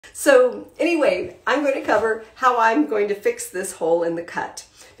So anyway, I'm going to cover how I'm going to fix this hole in the cut.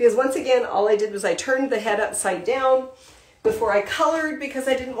 Because once again, all I did was I turned the head upside down before I colored because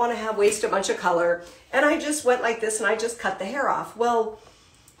I didn't want to waste a bunch of color. And I just went like this and I just cut the hair off. Well,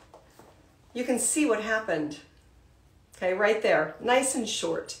 you can see what happened. Okay, right there, nice and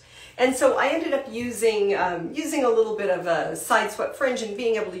short. And so I ended up using a little bit of a side swept fringe and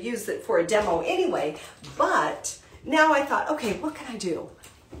being able to use it for a demo anyway. But now I thought, okay, what can I do?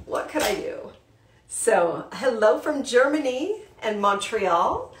 What can I do? So hello from Germany and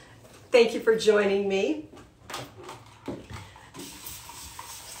Montreal. Thank you for joining me.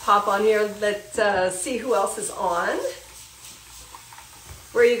 Pop on here, let's see who else is on.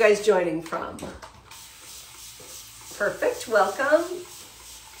 Where are you guys joining from? Perfect, welcome.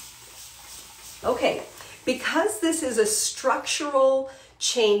 Okay, because this is a structural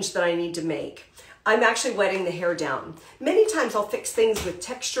change that I need to make, I'm actually wetting the hair down. Many times I'll fix things with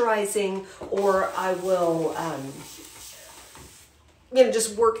texturizing, or I will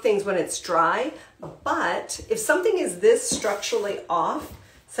just work things when it's dry. But if something is this structurally off,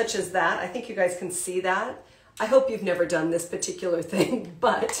 such as that, I think you guys can see that. I hope you've never done this particular thing,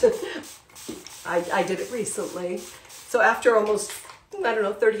 but I did it recently. So after almost, I don't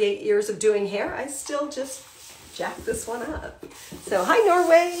know, 38 years of doing hair, I still just jack this one up. So hi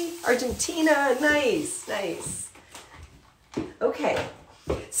Norway, Argentina, nice, nice. Okay,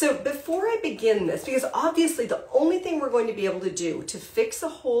 so before I begin this, because obviously the only thing we're going to be able to do to fix a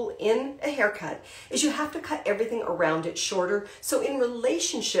hole in a haircut is you have to cut everything around it shorter. So in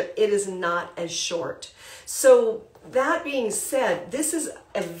relationship, it is not as short. So that being said, this is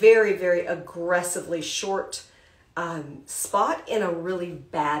a very, very aggressively short spot in a really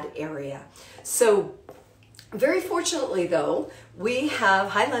bad area. So very fortunately though, we have,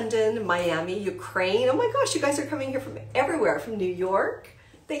 hi London, Miami, Ukraine. Oh my gosh, you guys are coming here from everywhere, from New York.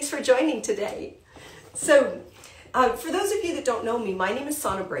 Thanks for joining today. So for those of you that don't know me, my name is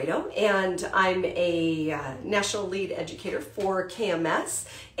Sana Brado, and I'm a national lead educator for KMS.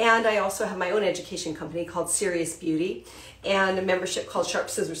 And I also have my own education company called Serious Beauty and a membership called Sharp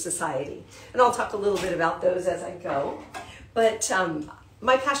Scissor Society. And I'll talk a little bit about those as I go. But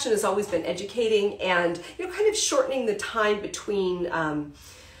my passion has always been educating and, kind of shortening the time between,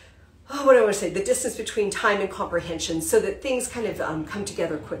 what do I want to say, the distance between time and comprehension so that things kind of come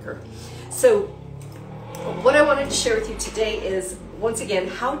together quicker. So what I wanted to share with you today is, once again,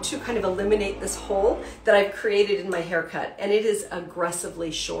 how to kind of eliminate this hole that I've created in my haircut, and it is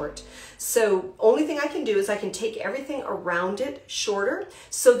aggressively short. So only thing I can do is I can take everything around it shorter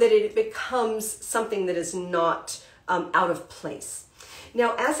so that it becomes something that is not out of place.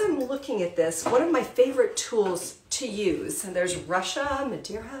 Now, as I'm looking at this, one of my favorite tools to use, and there's Russia,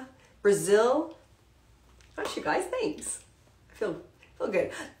 Madeira, Brazil. Gosh, you guys, thanks. I feel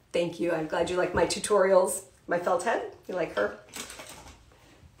good. Thank you. I'm glad you like my tutorials. My felt head, you like her?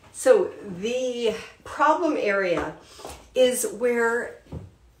 So the problem area is where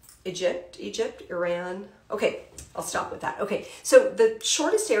Egypt, Iran. Okay, I'll stop with that. Okay, so the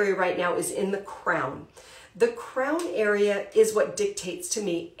shortest area right now is in the crown. The crown area is what dictates to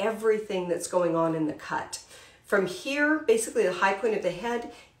me everything that's going on in the cut. From here, basically the high point of the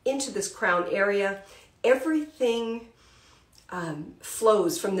head into this crown area, everything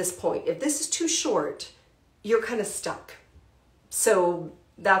flows from this point. If this is too short, you're kind of stuck. So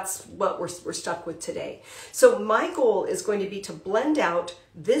that's what we're stuck with today. So my goal is going to be to blend out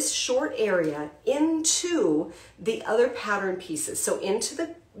this short area into the other pattern pieces. So into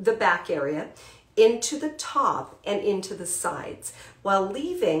the back area, into the top, and into the sides, while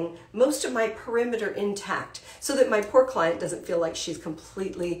leaving most of my perimeter intact so that my poor client doesn't feel like she's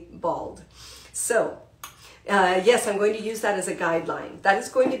completely bald. So yes, I'm going to use that as a guideline. That is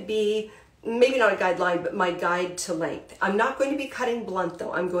going to be, maybe not a guideline, but my guide to length. I'm not going to be cutting blunt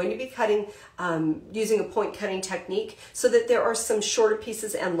though. I'm going to be cutting using a point cutting technique so that there are some shorter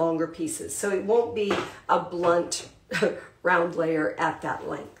pieces and longer pieces. So it won't be a blunt round layer at that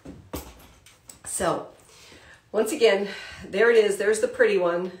length. So once again, there it is. There's the pretty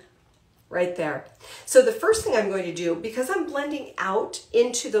one right there. So the first thing I'm going to do, because I'm blending out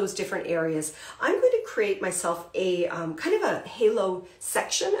into those different areas, I'm going to create myself a kind of a halo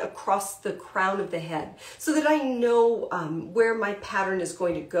section across the crown of the head so that I know where my pattern is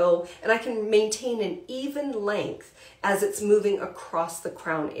going to go, and I can maintain an even length as it's moving across the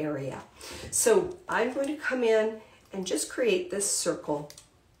crown area. So I'm going to come in and just create this circle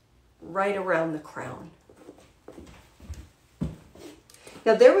right around the crown.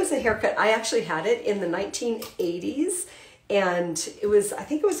 Now there was a haircut, I actually had it in the 1980s, And it was, I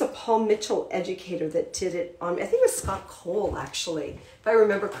think it was a Paul Mitchell educator that did it on, I think it was Scott Cole actually, if I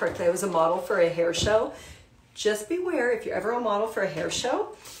remember correctly. I was a model for a hair show. Just beware, if you're ever a model for a hair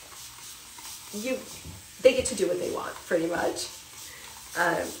show, they get to do what they want, pretty much.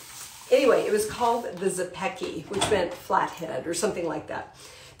 Anyway, it was called the Zepecky, which meant flathead or something like that.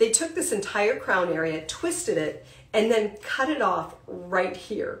 They took this entire crown area, twisted it, and then cut it off right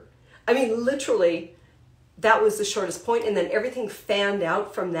here. I mean, literally, that was the shortest point, and then everything fanned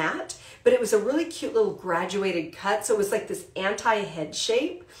out from that. But it was a really cute little graduated cut, so it was like this anti-head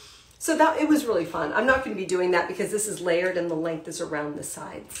shape. So it was really fun. I'm not going to be doing that because this is layered and the length is around the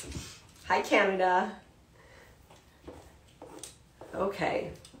sides. Hi, Canada.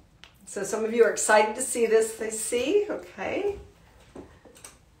 Okay. So some of you are excited to see this, I see. Okay.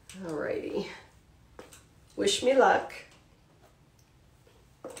 Alrighty. Wish me luck.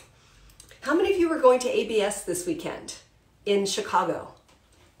 How many of you are going to ABS this weekend in Chicago?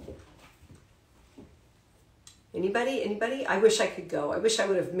 Anybody? Anybody? I wish I could go. I wish I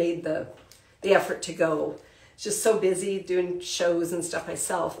would have made the effort to go. It's just so busy doing shows and stuff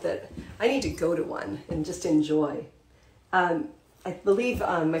myself that I need to go to one and just enjoy. I believe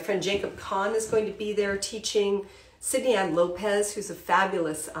my friend Jacob Kahn is going to be there teaching. Sydney Ann Lopez, who's a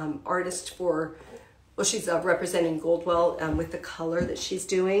fabulous artist for, well, she's representing Goldwell with the color that she's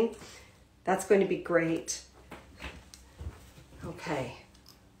doing. That's going to be great. Okay.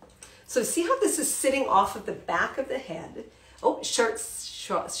 So see how this is sitting off of the back of the head. Oh, Sharp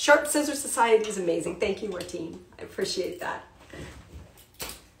Scissor Society is amazing. Thank you, Martine. I appreciate that.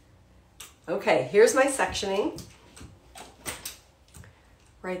 Okay, here's my sectioning.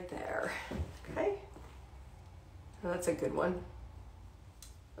 Right there. Okay. Oh, that's a good one.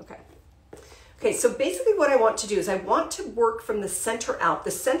 Okay. Okay, so basically what I want to do is I want to work from the center out.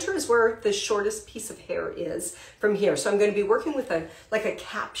 The center is where the shortest piece of hair is from here. So I'm going to be working with like a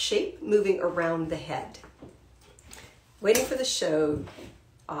cap shape moving around the head. Waiting for the show.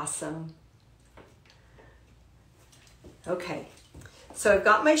 Awesome. Okay, so I've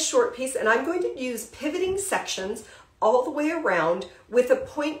got my short piece and I'm going to use pivoting sections all the way around with a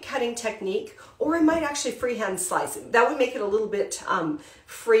point cutting technique, or I might actually freehand slice it. That would make it a little bit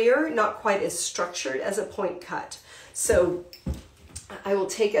freer, not quite as structured as a point cut. So I will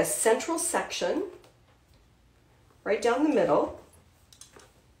take a central section right down the middle.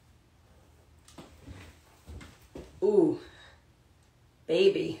 Ooh,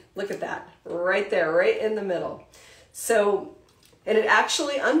 baby, look at that, right there, right in the middle. So, and it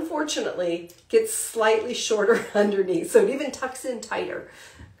actually, unfortunately, gets slightly shorter underneath, so it even tucks in tighter,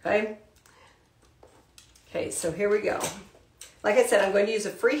 okay? Okay, so here we go. Like I said, I'm going to use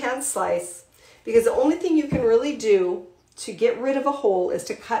a freehand slice because the only thing you can really do to get rid of a hole is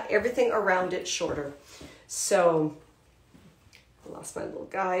to cut everything around it shorter. So, I lost my little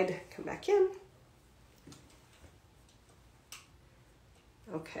guide, come back in.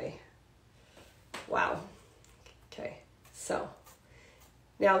 Okay, wow, okay, so.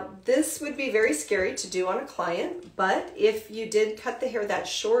 Now, this would be very scary to do on a client, but if you did cut the hair that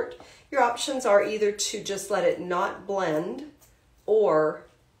short, your options are either to just let it not blend or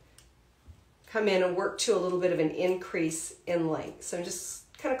come in and work to a little bit of an increase in length. So I'm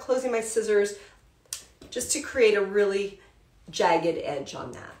just kind of closing my scissors just to create a really jagged edge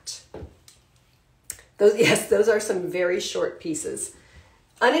on that. Yes, those are some very short pieces.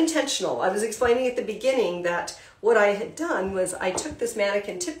 Unintentional. I was explaining at the beginning that what I had done was I took this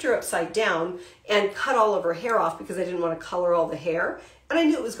mannequin, tipped her upside down, and cut all of her hair off because I didn't want to color all the hair. And I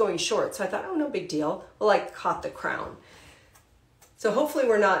knew it was going short, so I thought, oh, no big deal. Well, I caught the crown. So hopefully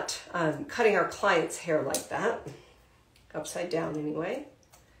we're not cutting our client's hair like that. Upside down anyway.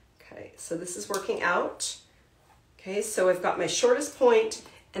 Okay, so this is working out. Okay, so I've got my shortest point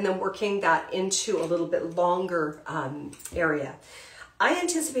and then working that into a little bit longer area. I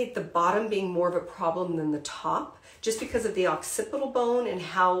anticipate the bottom being more of a problem than the top, just because of the occipital bone and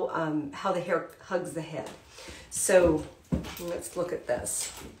how the hair hugs the head. So let's look at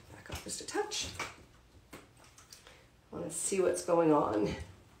this. Back up just a touch. I want to see what's going on.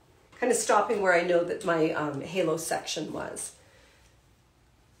 Kind of stopping where I know that my halo section was.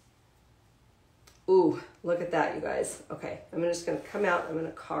 Ooh, look at that, you guys. Okay, I'm just going to come out, I'm going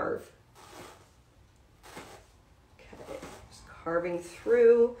to carve. Carving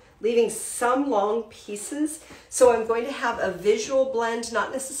through, leaving some long pieces. So I'm going to have a visual blend,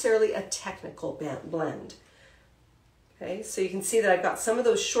 not necessarily a technical blend. Okay, so you can see that I've got some of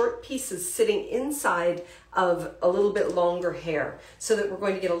those short pieces sitting inside of a little bit longer hair so that we're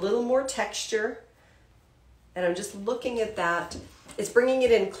going to get a little more texture. And I'm just looking at that. It's bringing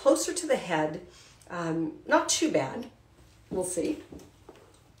it in closer to the head, not too bad. We'll see.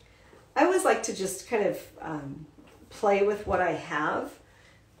 I always like to just kind of play with what I have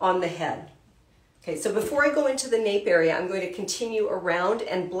on the head. Okay, so before I go into the nape area, I'm going to continue around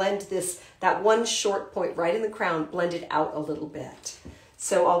and blend that one short point right in the crown, blend it out a little bit.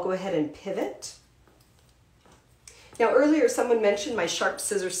 So I'll go ahead and pivot. Now earlier someone mentioned my Sharp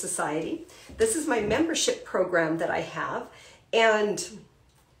Scissors Society. This is my membership program that I have, and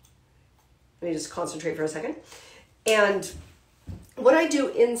let me just concentrate for a second. And what I do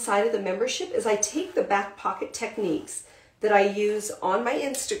inside of the membership is I take the back pocket techniques that I use on my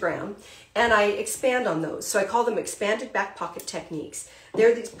Instagram and I expand on those. So I call them expanded back pocket techniques.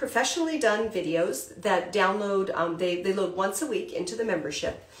 They're these professionally done videos that download, they load once a week into the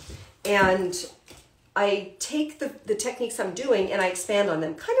membership. And I take the techniques I'm doing and I expand on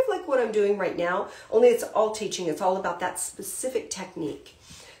them, kind of like what I'm doing right now, only it's all teaching. It's all about that specific technique.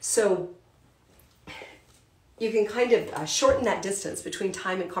 So you can kind of shorten that distance between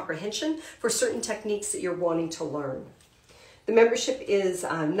time and comprehension for certain techniques that you're wanting to learn. The membership is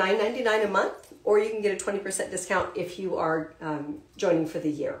 $9.99 a month, or you can get a 20% discount if you are joining for the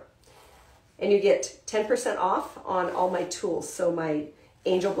year. And you get 10% off on all my tools. So my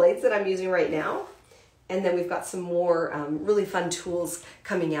angel blades that I'm using right now, and then we've got some more really fun tools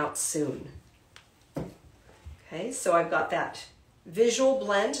coming out soon. Okay, so I've got that visual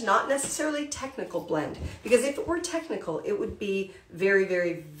blend, not necessarily technical blend, because if it were technical, it would be very,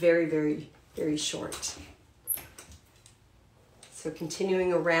 very, very, very, very short. So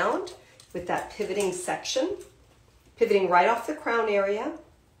continuing around with that pivoting section, pivoting right off the crown area.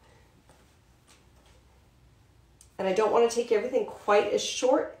 And I don't want to take everything quite as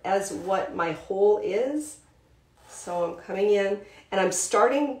short as what my hole is. So I'm coming in and I'm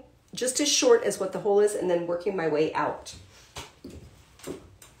starting just as short as what the hole is and then working my way out.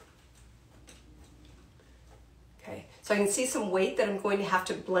 Okay, so I can see some weight that I'm going to have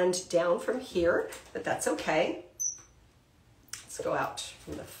to blend down from here, but that's okay. Let's go out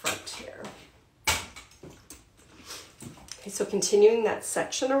from the front here. Okay, so continuing that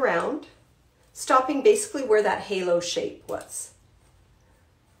section around, stopping basically where that halo shape was.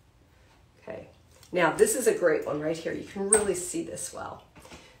 Okay, now this is a great one right here. You can really see this well.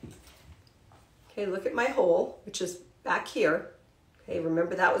 Okay, look at my hole, which is back here. Okay,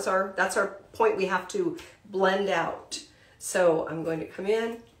 remember that's our point we have to blend out. So I'm going to come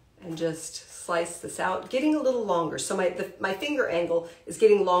in and just slice this out, getting a little longer. So my finger angle is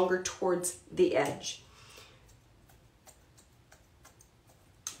getting longer towards the edge.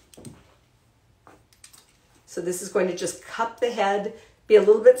 So this is going to just cup the head, be a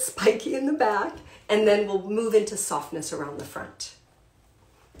little bit spiky in the back, and then we'll move into softness around the front.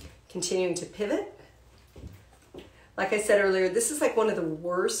 Continuing to pivot. Like I said earlier, this is like one of the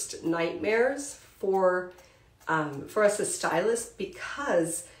worst nightmares for us as stylists,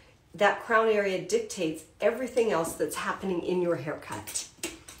 because that crown area dictates everything else that's happening in your haircut.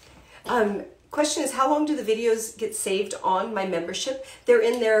 Question is, how long do the videos get saved on my membership? They're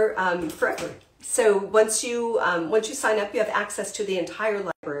in there forever. So once you sign up, you have access to the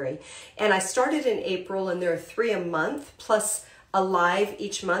entire library. And I started in April, and there are 3 a month plus a live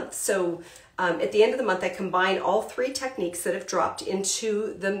each month. So at the end of the month, I combine all 3 techniques that have dropped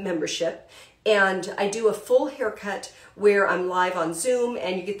into the membership. And I do a full haircut where I'm live on Zoom,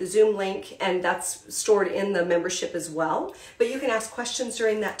 and you get the Zoom link, and that's stored in the membership as well. But you can ask questions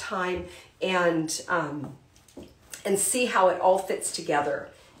during that time and see how it all fits together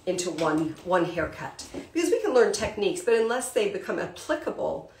into one haircut. Because we can learn techniques, but unless they become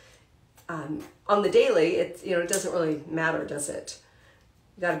applicable on the daily, it doesn't really matter, does it?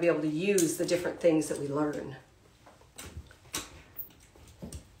 You got to be able to use the different things that we learn.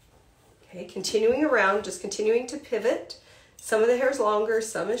 Okay, continuing around, just continuing to pivot. Some of the hair is longer,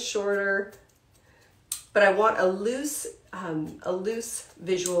 some is shorter, but I want a loose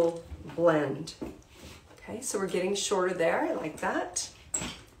visual blend. Okay, so we're getting shorter there, I like that.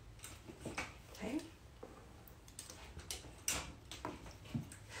 Okay.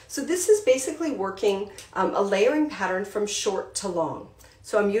 So this is basically working a layering pattern from short to long.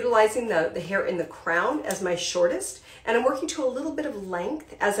 So I'm utilizing the hair in the crown as my shortest, and I'm working to a little bit of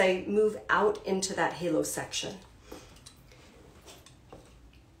length as I move out into that halo section.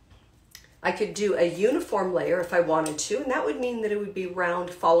 I could do a uniform layer if I wanted to, and that would mean that it would be round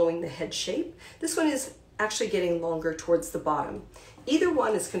following the head shape. This one is actually getting longer towards the bottom. Either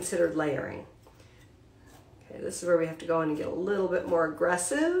one is considered layering. Okay, this is where we have to go in and get a little bit more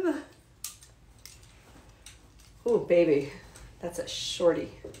aggressive. Oh, baby, that's a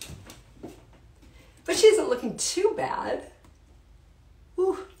shorty. But she isn't looking too bad.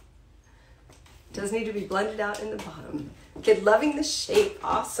 Ooh. Does need to be blended out in the bottom. Kid loving the shape.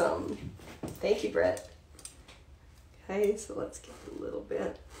 Awesome. Thank you, Britt. Okay, so let's get a little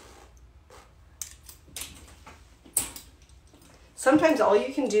bit. Sometimes all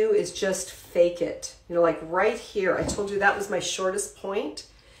you can do is just fake it. You know, like right here, I told you that was my shortest point,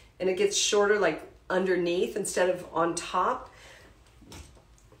 and it gets shorter like underneath instead of on top.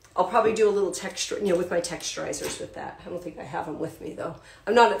 I'll probably do a little texture, you know, with my texturizers with that. I don't think I have them with me though.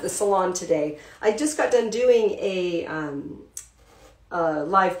 I'm not at the salon today. I just got done doing a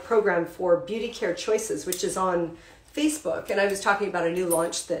live program for Beauty Care Choices, which is on Facebook. And I was talking about a new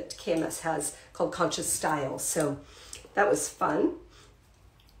launch that KMS has called Conscious Style. So that was fun.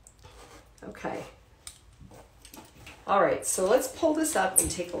 Okay. All right, so let's pull this up and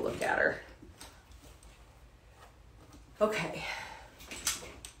take a look at her. Okay.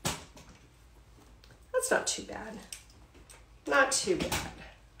 That's not too bad. Not too bad.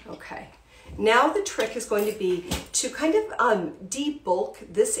 Okay. Now the trick is going to be to kind of debulk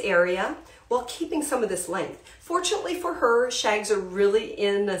this area while keeping some of this length. Fortunately for her, shags are really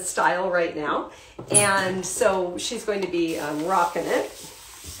in the style right now, and so she's going to be rocking it.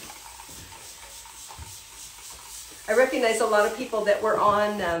 I recognize a lot of people that were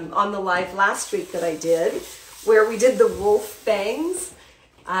on the live last week that I did, where we did the wolf bangs.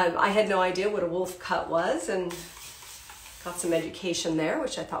 I had no idea what a wolf cut was and got some education there,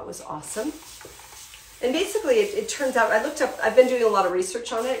 which I thought was awesome. And basically it turns out, I looked up, I've been doing a lot of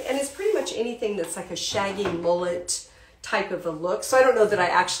research on it, and it's pretty much anything that's like a shaggy mullet type of a look. So I don't know that I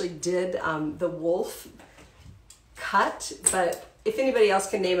actually did the wolf cut, but if anybody else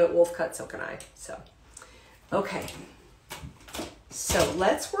can name it wolf cut, so can I. So, okay. So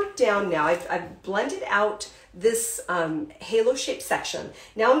let's work down now. I've blended out this halo shape section.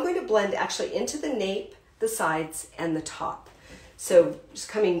 Now I'm going to blend actually into the nape, the sides, and the top. So just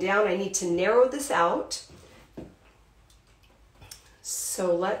coming down, I need to narrow this out.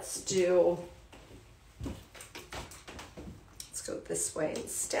 So let's go this way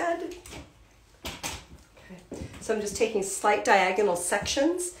instead. Okay. So I'm just taking slight diagonal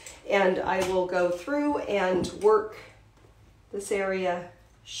sections, and I will go through and work this area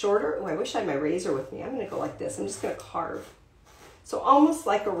shorter. Oh, I wish I had my razor with me. I'm going to go like this. I'm just going to carve. So almost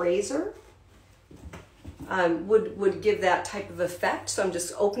like a razor would give that type of effect. So I'm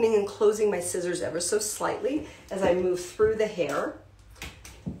just opening and closing my scissors ever so slightly as I move through the hair.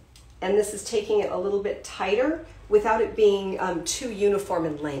 And this is taking it a little bit tighter without it being too uniform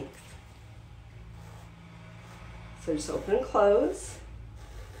in length. So just open and close.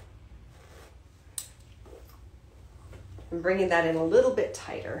 I'm bringing that in a little bit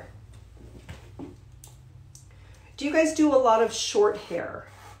tighter. Do you guys do a lot of short hair?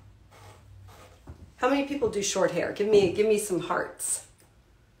 How many people do short hair? Give me some hearts.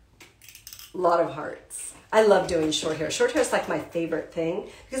 A lot of hearts. I love doing short hair. Short hair is like my favorite thing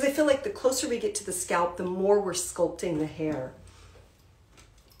because I feel like the closer we get to the scalp, the more we're sculpting the hair.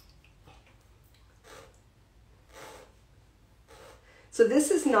 So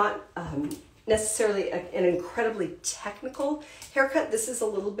this is not necessarily an incredibly technical haircut. This is a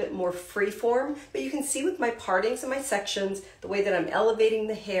little bit more freeform, but you can see with my partings and my sections, the way that I'm elevating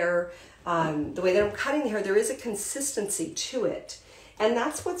the hair, the way that I'm cutting the hair, there is a consistency to it. And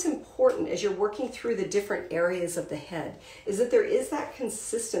that's what's important as you're working through the different areas of the head, is that there is that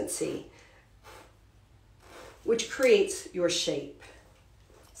consistency which creates your shape.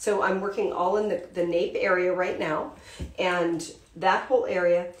 So I'm working all in the nape area right now, and that whole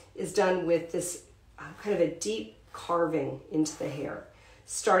area is done with this kind of a deep carving into the hair,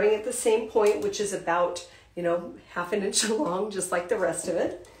 starting at the same point, which is about, you know, ½ an inch long, just like the rest of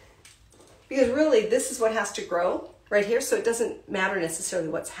it. Because really, this is what has to grow right here, so it doesn't matter necessarily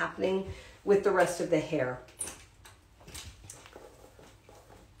what's happening with the rest of the hair.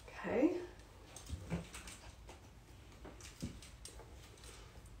 Okay.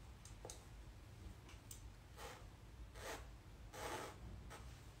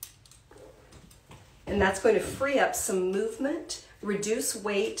 And that's going to free up some movement, reduce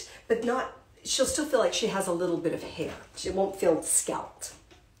weight, but not, she'll still feel like she has a little bit of hair. She won't feel scalped.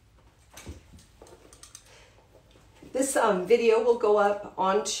 This video will go up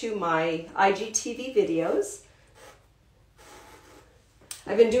onto my IGTV videos.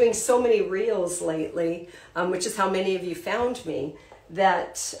 I've been doing so many reels lately, which is how many of you found me,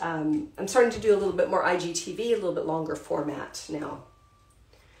 that I'm starting to do a little bit more IGTV, a little bit longer format now.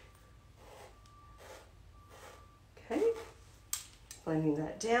 Okay, blending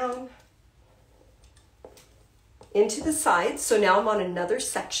that down into the sides. So now I'm on another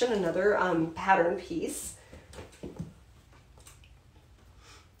section, another pattern piece.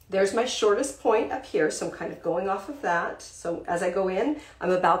 there's my shortest point up here, so I'm kind of going off of that. So as I go in,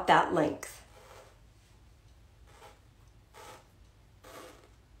 I'm about that length.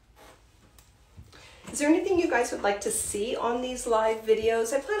 Is there anything you guys would like to see on these live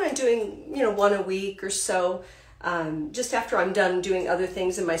videos? I plan on doing, you know, one a week or so. Just after I'm done doing other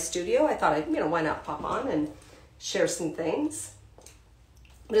things in my studio, I thought I'd, you know, why not pop on and share some things.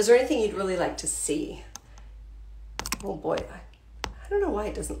 But is there anything you'd really like to see? Oh boy, I don't know why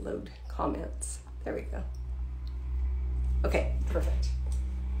it doesn't load comments. There we go. Okay, perfect.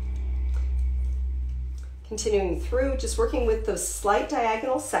 Continuing through, just working with those slight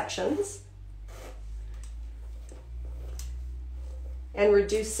diagonal sections and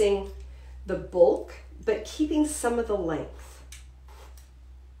reducing the bulk, but keeping some of the length.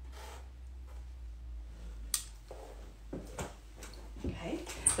 Okay,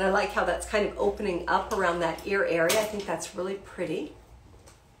 and I like how that's kind of opening up around that ear area. I think that's really pretty.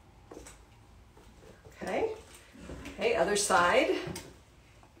 Okay, okay, other side.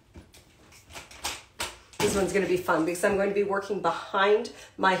 This one's going to be fun because I'm going to be working behind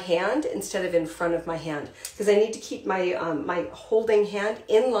my hand instead of in front of my hand, because I need to keep my my holding hand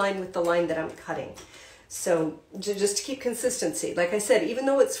in line with the line that I'm cutting. So just to keep consistency, like I said, even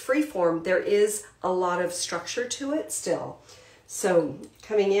though it's free form, there is a lot of structure to it still. So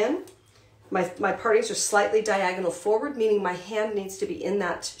coming in, my partings are slightly diagonal forward, meaning my hand needs to be in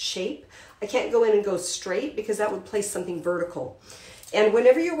that shape. I can't go in and go straight because that would place something vertical. And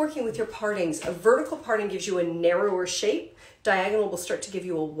whenever you're working with your partings, a vertical parting gives you a narrower shape. Diagonal will start to give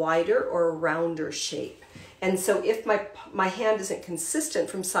you a wider or a rounder shape. And so if my hand isn't consistent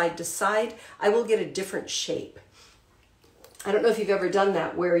from side to side, I will get a different shape. I don't know if you've ever done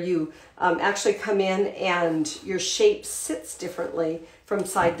that, where you actually come in and your shape sits differently from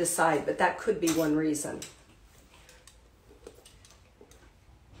side to side, but that could be one reason.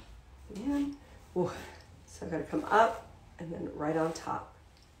 And, ooh, so I've got to come up and then right on top.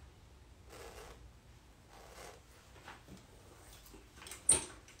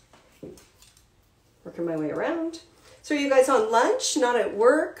 Working my way around. So are you guys on lunch, not at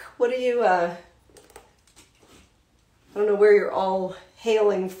work? What are you, I don't know where you're all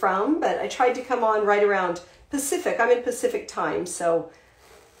hailing from, but I tried to come on right around Pacific. I'm in Pacific time, so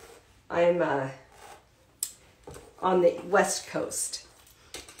I'm on the West Coast.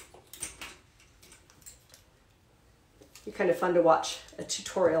 It's kind of fun to watch a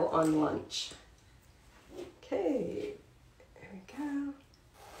tutorial on lunch. Okay, there we go.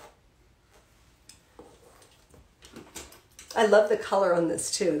 I love the color on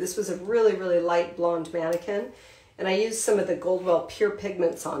this too. This was a really, really light blonde mannequin, and I used some of the Goldwell Pure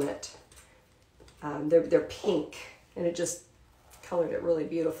pigments on it. They're pink, and it just colored it really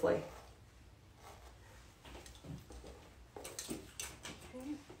beautifully.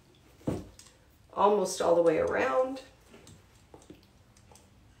 Okay. Almost all the way around.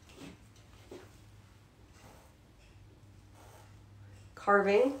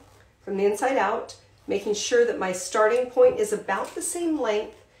 Carving from the inside out, making sure that my starting point is about the same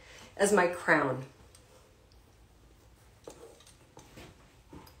length as my crown.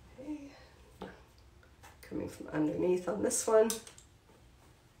 Okay. Coming from underneath on this one.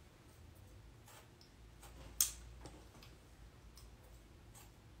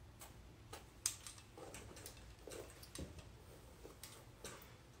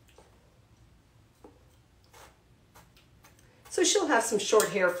 So she'll have some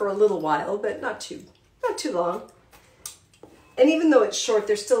short hair for a little while, but not too long. And even though it's short,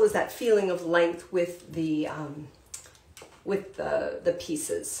 there still is that feeling of length with the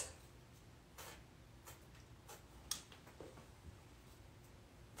pieces.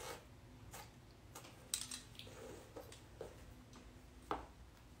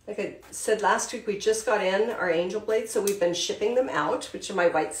 Like I said last week, we just got in our angel blades, so we've been shipping them out, which are my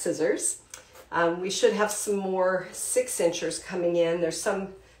white scissors. We should have some more 6-inchers coming in. There's some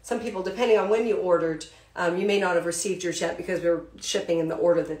people, depending on when you ordered, you may not have received yours yet because we were shipping in the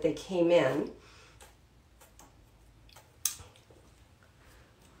order that they came in.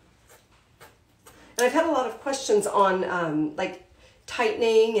 And I've had a lot of questions on like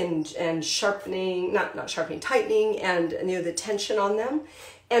tightening and sharpening, not sharpening, tightening, and you know, the tension on them.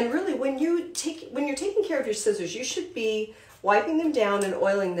 And really, when you're taking care of your scissors, you should be wiping them down and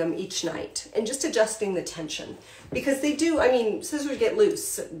oiling them each night and just adjusting the tension, because they do, I mean, scissors get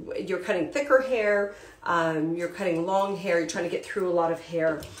loose. You're cutting thicker hair, you're cutting long hair, you're trying to get through a lot of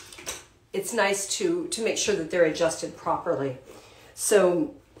hair. It's nice to make sure that they're adjusted properly.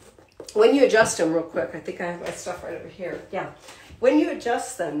 So when you adjust them real quick, I think I have my stuff right over here. Yeah. When you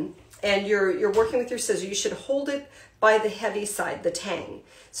adjust them, and you're working with your scissors, you should hold it by the heavy side, the tang.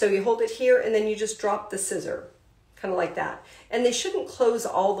 So you hold it here and then you just drop the scissor, kind of like that. And they shouldn't close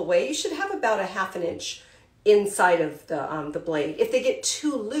all the way. You should have about a 1/2 inch inside of the blade. If they get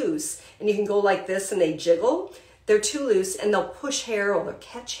too loose and you can go like this and they jiggle, they're too loose and they'll push hair or they'll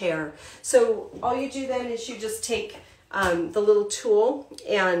catch hair. So all you do then is you just take the little tool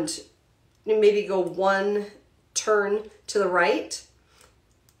and you maybe go 1 turn to the right.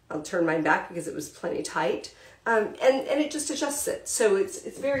 I'll turn mine back because it was plenty tight. And it just adjusts it. So it's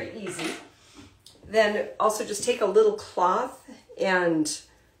very easy. Then also just take a little cloth, and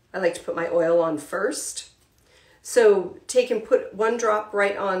I like to put my oil on first. So take and put 1 drop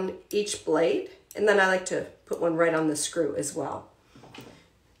right on each blade, and then I like to put 1 right on the screw as well.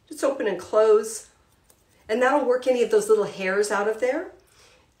 Just open and close, and that'll work any of those little hairs out of there.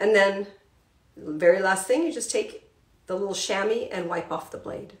 And then the very last thing, you just take the little chamois and wipe off the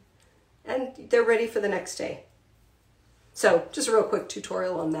blade. And they're ready for the next day. So just a real quick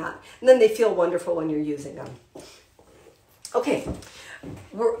tutorial on that. And then they feel wonderful when you're using them. Okay,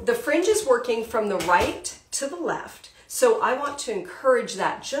 the fringe is working from the right to the left. So I want to encourage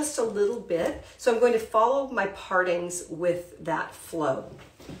that just a little bit. So I'm going to follow my partings with that flow.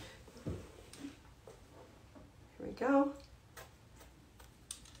 Here we go.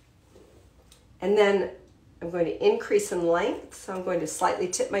 And then I'm going to increase in length. So I'm going to slightly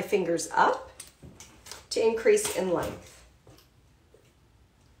tip my fingers up to increase in length.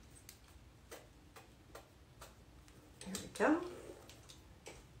 There we go.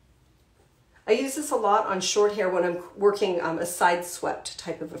 I use this a lot on short hair when I'm working a side swept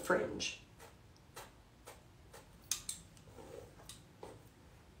type of a fringe.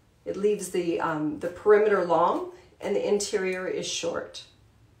 It leaves the perimeter long and the interior is short.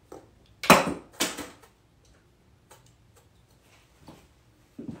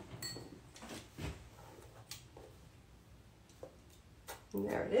 And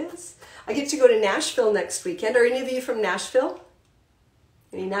there it is. I get to go to Nashville next weekend. Are any of you from Nashville?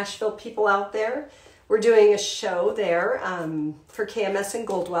 Any Nashville people out there? We're doing a show there for KMS in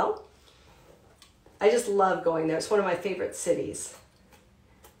Goldwell. I just love going there. It's one of my favorite cities.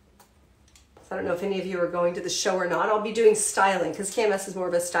 So I don't know if any of you are going to the show or not. I'll be doing styling because KMS is more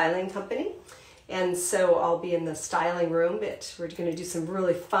of a styling company. And so I'll be in the styling room. We're going to do some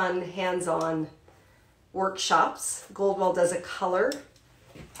really fun hands-on workshops. Goldwell does a color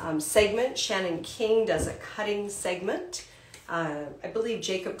segment. Shannon King does a cutting segment. I believe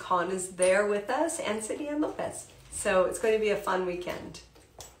Jacob Kahn is there with us and Cindy Ann Lopez. So it's going to be a fun weekend.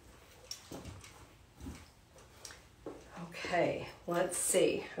 Okay, let's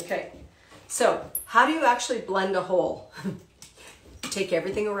see. Okay, so how do you actually blend a hole? Take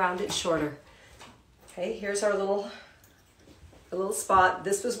everything around it shorter. Okay, here's our little spot.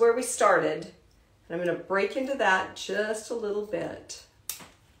 This was where we started. And I'm going to break into that just a little bit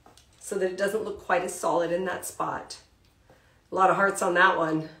so that it doesn't look quite as solid in that spot. A lot of hearts on that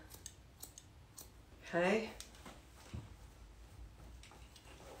one. Okay.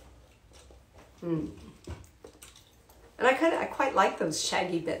 And I quite like those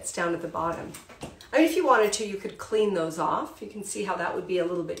shaggy bits down at the bottom. I mean, if you wanted to, you could clean those off. You can see how that would be a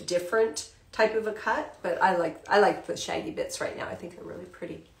little bit different type of a cut, but I like the shaggy bits right now. I think they're really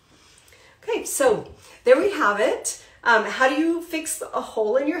pretty. Okay, so there we have it. How do you fix a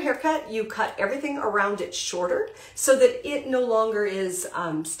hole in your haircut? You cut everything around it shorter so that it no longer is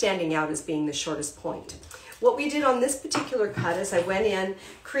standing out as being the shortest point. What we did on this particular cut is I went in,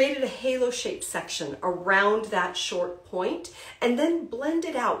 created a halo shaped section around that short point, and then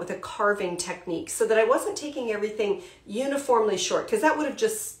blended out with a carving technique so that I wasn't taking everything uniformly short, because that would have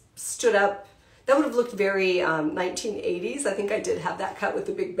just stood up. That would have looked very 1980s. I think I did have that cut with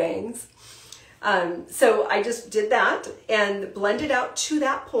the big bangs. So I just did that and blended out to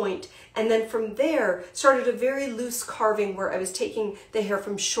that point, and then from there started a very loose carving where I was taking the hair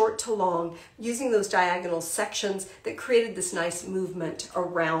from short to long, using those diagonal sections that created this nice movement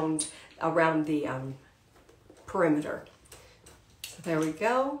around the perimeter. So there we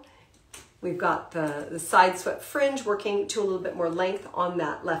go. We've got the side swept fringe working to a little bit more length on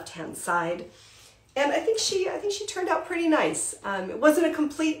that left-hand side. And I think she turned out pretty nice. It wasn't a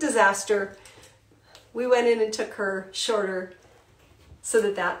complete disaster. We went in and took her shorter so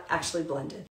that actually blended.